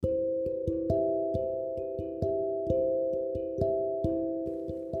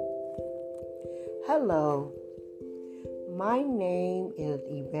Hello, my name is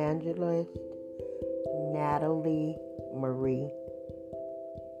Evangelist Natalie Marie,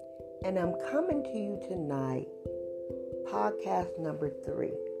 and I'm coming to you tonight, podcast number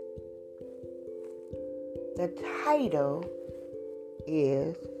 3. The title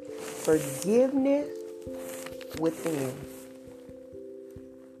is Forgiveness Within.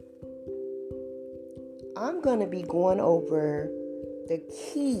 I'm going to be going over the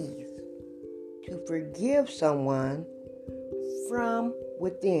keys to forgive someone from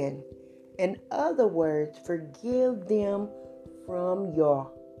within. In other words, forgive them from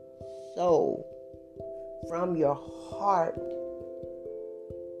your soul, from your heart.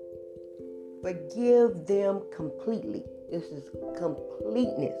 Forgive them completely. This is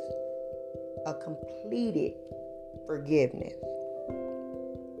completeness, a completed forgiveness.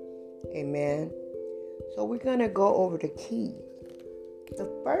 Amen. So we're going to go over the keys. The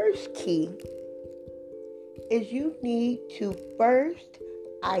first key is you need to first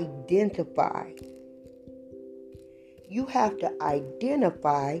identify. You have to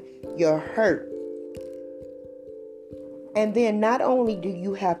identify your hurt. And then not only do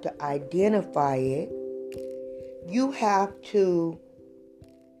you have to identify it, you have to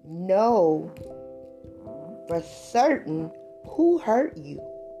know for certain who hurt you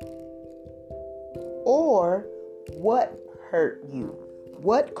or what hurt you.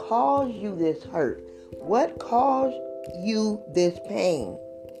 What caused you this hurt? What caused you this pain?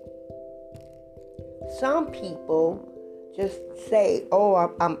 Some people just say, "Oh,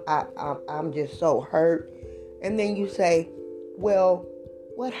 I'm just so hurt," and then you say, "Well,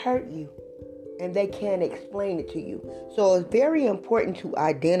 what hurt you?" And they can't explain it to you. So it's very important to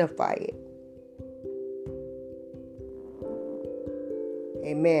identify it.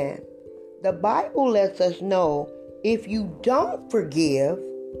 Amen. The Bible lets us know if you don't forgive,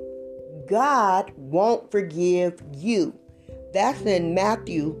 God won't forgive you. That's in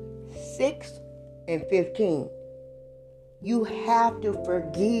Matthew 6:15. You have to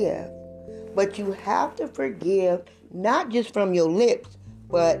forgive. But you have to forgive not just from your lips,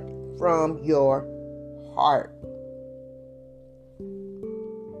 but from your heart.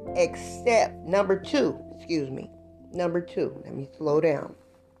 Number two, let me slow down,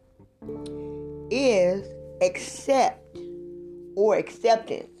 is accept or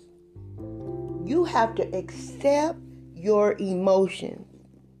acceptance. You have to accept your emotions.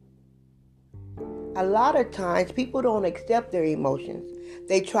 A lot of times people don't accept their emotions.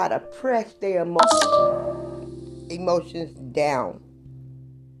 They try to press their emotions down.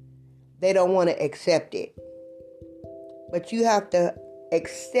 They don't want to accept it. But you have to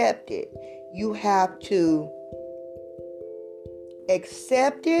accept it. You have to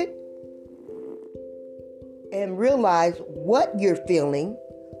accept it and realize what you're feeling,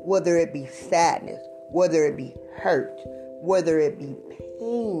 whether it be sadness, whether it be hurt, whether it be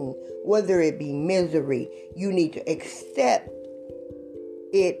pain, whether it be misery. You need to accept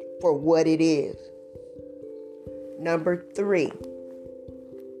it for what it is. Number 3,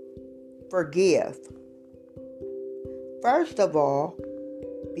 forgive. First of all,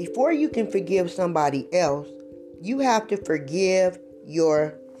 before you can forgive somebody else, you have to forgive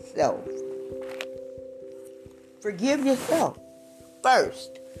yourself. Forgive yourself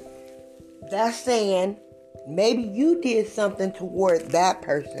first. That's saying maybe you did something toward that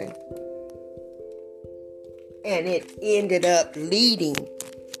person and it ended up leading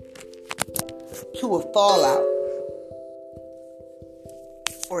to a fallout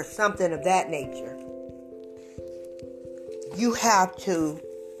or something of that nature. You have to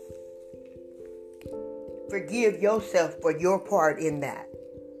forgive yourself for your part in that.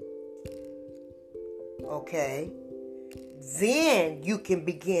 Okay? Then you can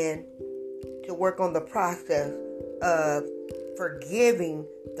begin to work on the process of forgiving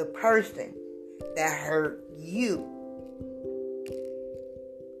the person that hurt you.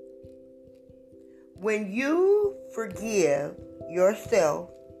 When you forgive yourself,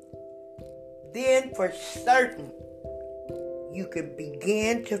 then for certain you can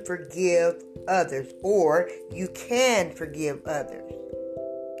begin to forgive others, or you can forgive others.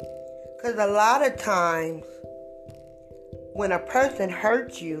 Because a lot of times when a person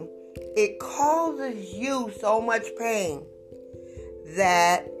hurts you, it causes you so much pain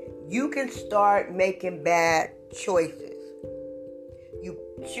that you can start making bad choices. You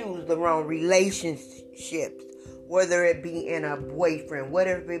choose the wrong relationships, whether it be in a boyfriend,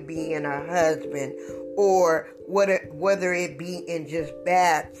 whether it be in a husband, or whether it be in just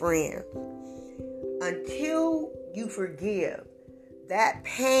bad friends. Until you forgive, that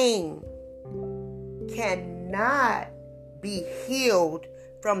pain cannot be healed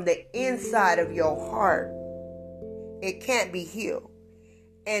from the inside of your heart. It can't be healed.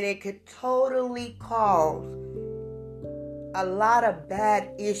 And it could totally cause a lot of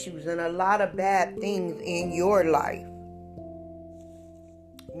bad issues and a lot of bad things in your life.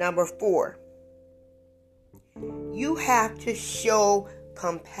 Number 4, you have to show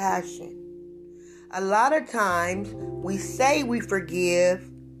compassion. A lot of times we say we forgive,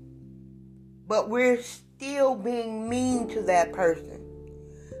 but we're still being mean to that person.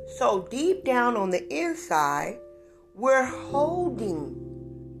 So deep down on the inside, we're holding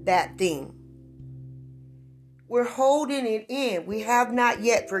that thing. We're holding it in. We have not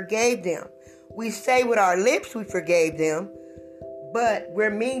yet forgave them. We say with our lips we forgave them, but we're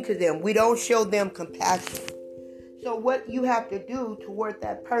mean to them. We don't show them compassion. So what you have to do toward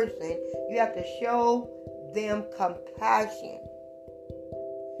that person, you have to show them compassion.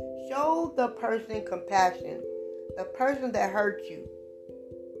 Show the person compassion. The person that hurt you.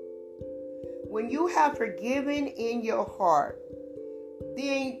 When you have forgiven in your heart,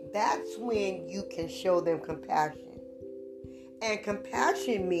 then that's when you can show them compassion. And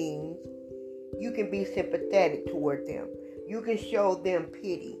compassion means you can be sympathetic toward them. You can show them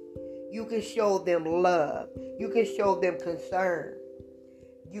pity. You can show them love. You can show them concern.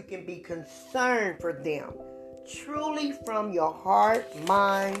 You can be concerned for them. Truly from your heart,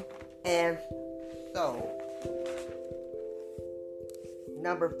 mind, and soul.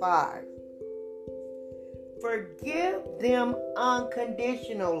 Number 5. Forgive them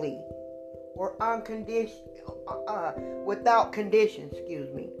unconditionally. Or without conditions,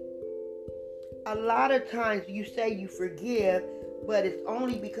 A lot of times you say you forgive, but it's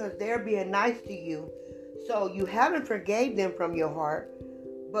only because they're being nice to you. So you haven't forgave them from your heart,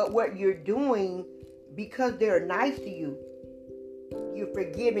 but what you're doing, because they're nice to you, you're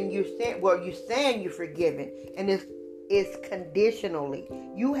forgiving. You're saying you're forgiving, and it's conditionally.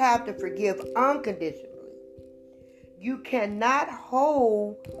 You have to forgive unconditionally. You cannot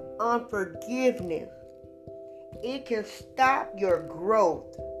hold unforgiveness. It can stop your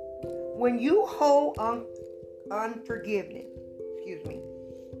growth. When you hold unforgiveness,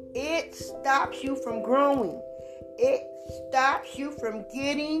 it stops you from growing. It stops you from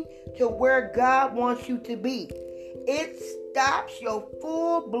getting to where God wants you to be. It stops your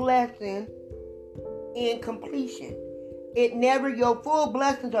full blessing in completion. Your full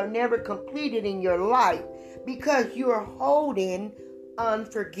blessings are never completed in your life because you're holding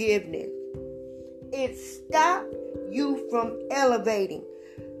unforgiveness. It stops you from elevating.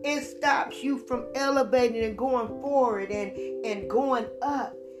 It stops you from elevating and going forward and going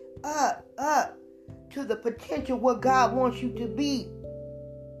up to the potential what God wants you to be.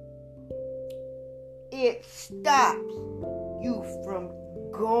 It stops you from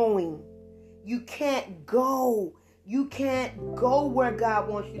going. You can't go. You can't go where God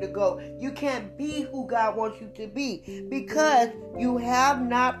wants you to go. You can't be who God wants you to be because you have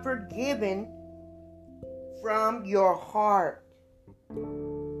not forgiven from your heart.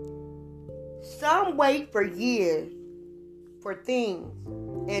 Some wait for years for things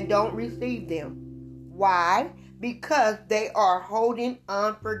and don't receive them. Why? Because they are holding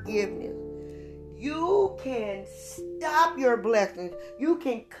unforgiveness. You can stop your blessings. You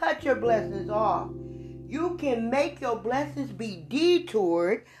can cut your blessings off. You can make your blessings be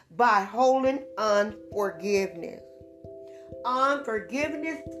detoured by holding unforgiveness.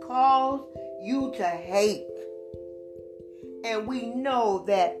 Unforgiveness calls you to hate. And we know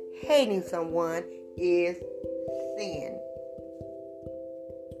that hating someone is sin.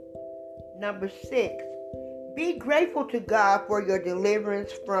 Number 6, be grateful to God for your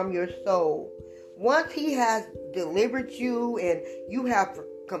deliverance from your soul. Once He has delivered you and you have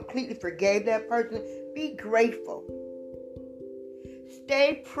completely forgave that person, be grateful.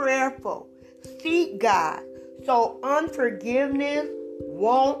 Stay prayerful. Seek God so unforgiveness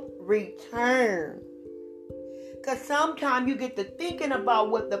won't return. Because sometimes you get to thinking about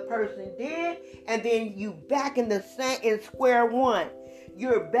what the person did and then you back in square one.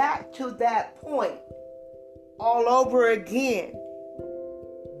 You're back to that point all over again.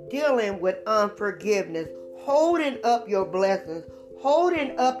 Dealing with unforgiveness. Holding up your blessings.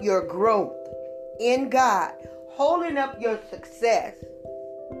 Holding up your growth in God. Holding up your success.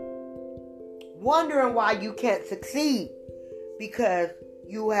 Wondering why you can't succeed. Because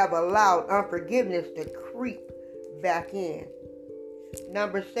you have allowed unforgiveness to creep back in.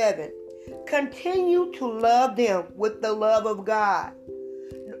 Number 7, continue to love them with the love of God.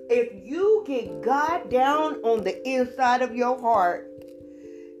 If you get God down on the inside of your heart,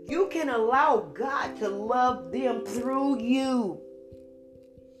 you can allow God to love them through you.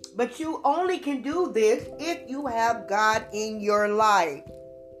 But you only can do this if you have God in your life.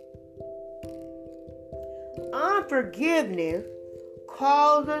 Unforgiveness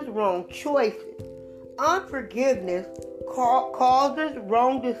causes wrong choices. Unforgiveness causes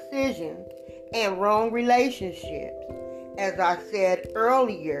wrong decisions and wrong relationships. As I said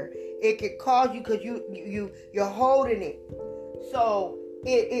earlier, it can cause you because you're holding it. So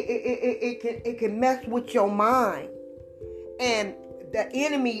it can mess with your mind. And the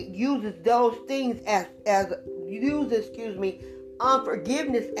enemy uses those things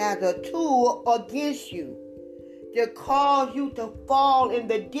unforgiveness as a tool against you to cause you to fall in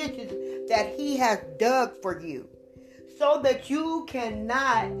the ditches that he has dug for you, so that you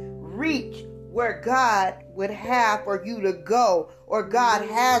cannot reach where God would have for you to go, or God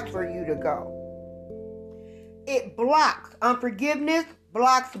has for you to go. It blocks. Unforgiveness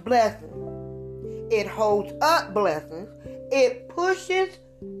blocks blessings. It holds up blessings. It pushes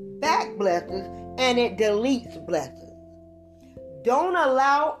back blessings, and it deletes blessings. Don't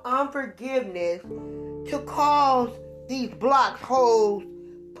allow unforgiveness to cause these blocks, holes,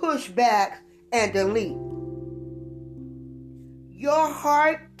 pushbacks, and delete. Your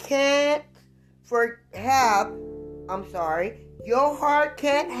heart can't have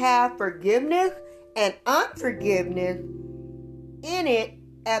forgiveness and unforgiveness in it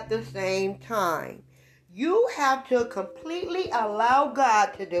at the same time. You have to completely allow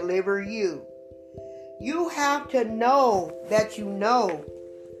God to deliver you. You have to know that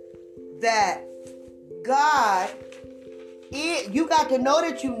God is, you got to know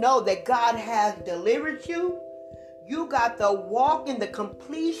that that God has delivered you. You got to walk in the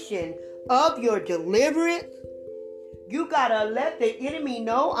completion of your deliverance. You got to let the enemy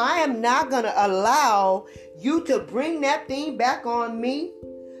know, I am not going to allow you to bring that thing back on me,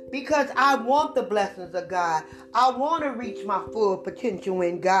 because I want the blessings of God. I want to reach my full potential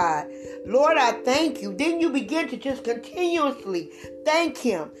in God. Lord, I thank you. Then you begin to just continuously thank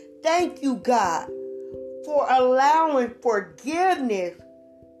him. Thank you, God, for allowing forgiveness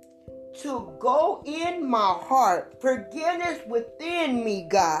to go in my heart. Forgiveness within me,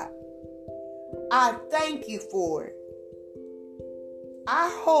 God. I thank you for it. I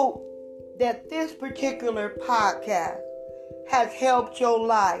hope that this particular podcast has helped your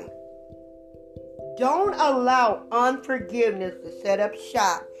life. Don't allow unforgiveness to set up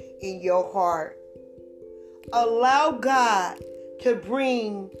shop in your heart. Allow God to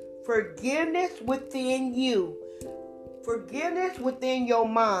bring forgiveness within you, forgiveness within your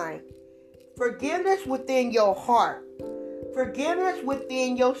mind, forgiveness within your heart, forgiveness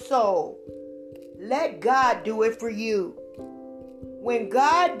within your soul. Let God do it for you. When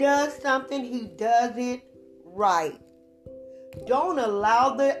God does something, he does it right. Don't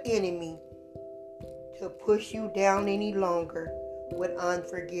allow the enemy to push you down any longer with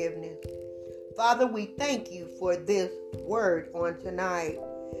unforgiveness. Father, we thank you for this word on tonight.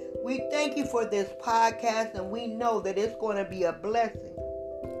 We thank you for this podcast, and we know that it's going to be a blessing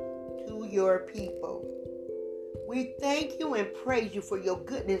to your people. We thank you and praise you for your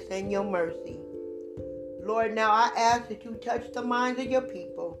goodness and your mercy. Lord, now I ask that you touch the minds of your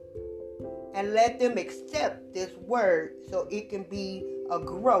people and let them accept this word so it can be a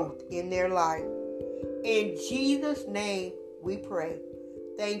growth in their life. In Jesus' name we pray.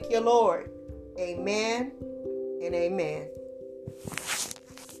 Thank you, Lord. Amen and amen.